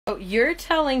So you're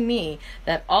telling me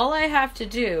that all I have to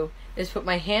do is put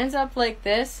my hands up like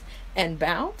this and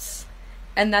bounce,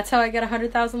 and that's how I get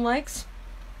 100,000 likes?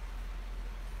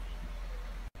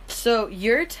 So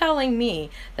you're telling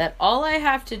me that all I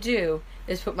have to do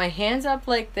is put my hands up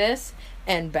like this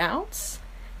and bounce,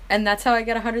 and that's how I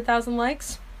get 100,000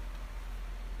 likes?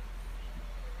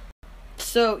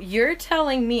 So you're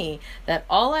telling me that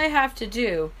all I have to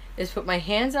do is put my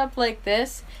hands up like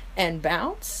this and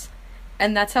bounce,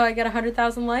 and that's how I get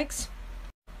 100,000 likes?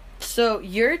 So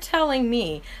you're telling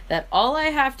me that all I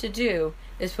have to do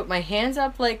is put my hands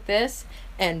up like this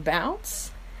and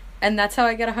bounce, and that's how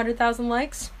I get 100,000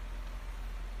 likes?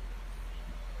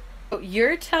 So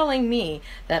you're telling me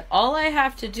that all I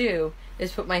have to do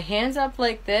is put my hands up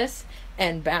like this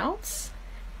and bounce,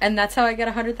 and that's how I get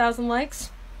 100,000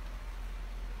 likes?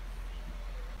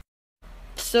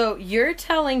 So you're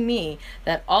telling me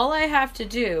that all I have to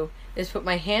do is put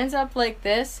my hands up like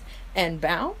this and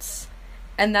bounce,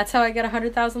 and that's how I get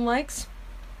 100,000 likes?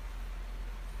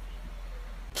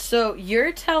 So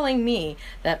you're telling me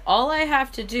that all I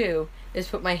have to do is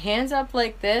put my hands up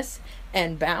like this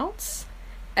and bounce,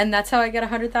 and that's how I get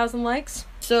 100,000 likes?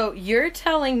 So you're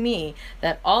telling me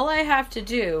that all I have to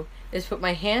do is put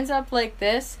my hands up like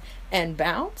this and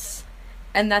bounce,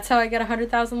 and that's how I get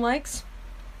 100,000 likes?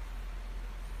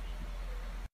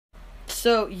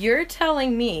 So you're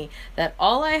telling me that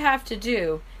all I have to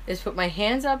do is put my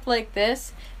hands up like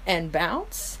this and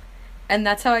bounce, and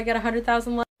that's how I get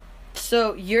 100,000 likes?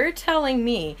 So you're telling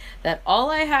me that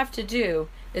all I have to do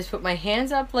is put my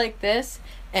hands up like this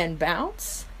and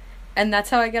bounce, and that's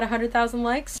how I get 100,000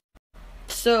 likes?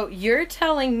 So you're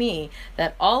telling me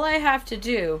that all I have to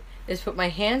do is put my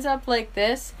hands up like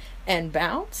this and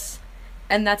bounce,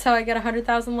 and that's how I get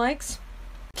 100,000 likes?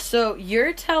 So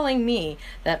you're telling me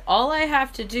that all I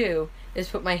have to do is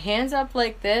put my hands up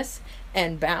like this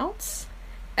and bounce,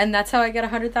 and that's how I get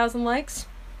 100,000 likes?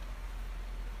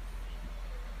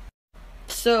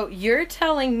 So you're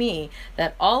telling me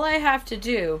that all I have to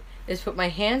do is put my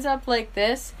hands up like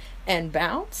this and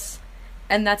bounce,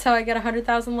 and that's how I get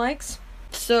 100,000 likes?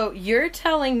 So you're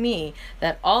telling me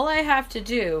that all I have to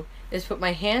do is put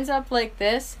my hands up like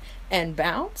this and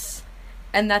bounce,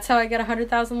 and that's how I get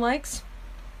 100,000 likes?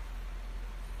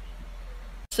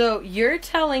 So you're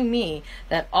telling me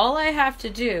that all I have to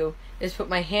do is put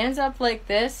my hands up like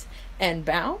this and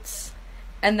bounce,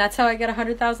 and that's how I get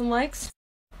 100,000 likes?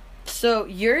 So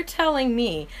you're telling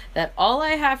me that all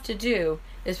I have to do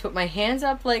is put my hands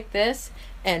up like this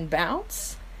and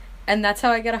bounce, and that's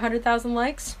how I get 100,000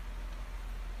 likes?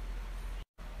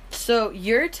 So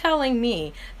you're telling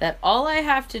me that all I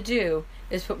have to do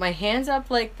is put my hands up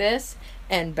like this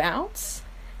and bounce,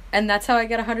 and that's how I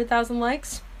get 100,000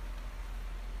 likes?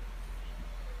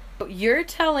 You're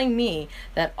telling me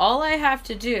that all I have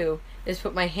to do is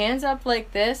put my hands up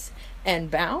like this and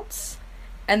bounce,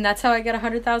 and that's how I get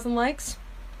 100,000 likes?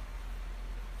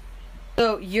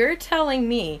 So you're telling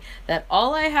me that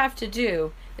all I have to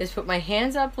do is put my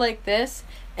hands up like this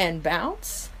and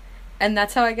bounce, and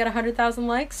that's how I get 100,000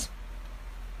 likes?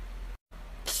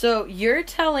 So you're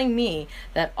telling me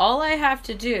that all I have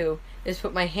to do is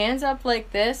put my hands up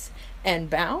like this and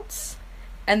bounce,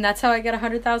 and that's how I get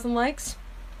 100,000 likes?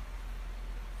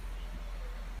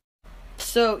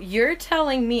 So you're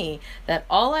telling me that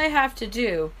all I have to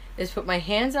do is put my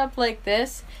hands up like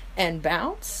this and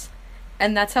bounce,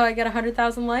 and that's how I get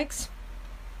 100,000 likes?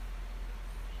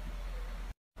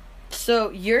 So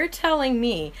you're telling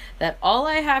me that all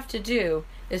I have to do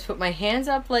is put my hands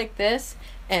up like this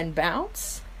and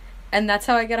bounce, and that's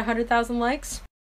how I get 100,000 likes?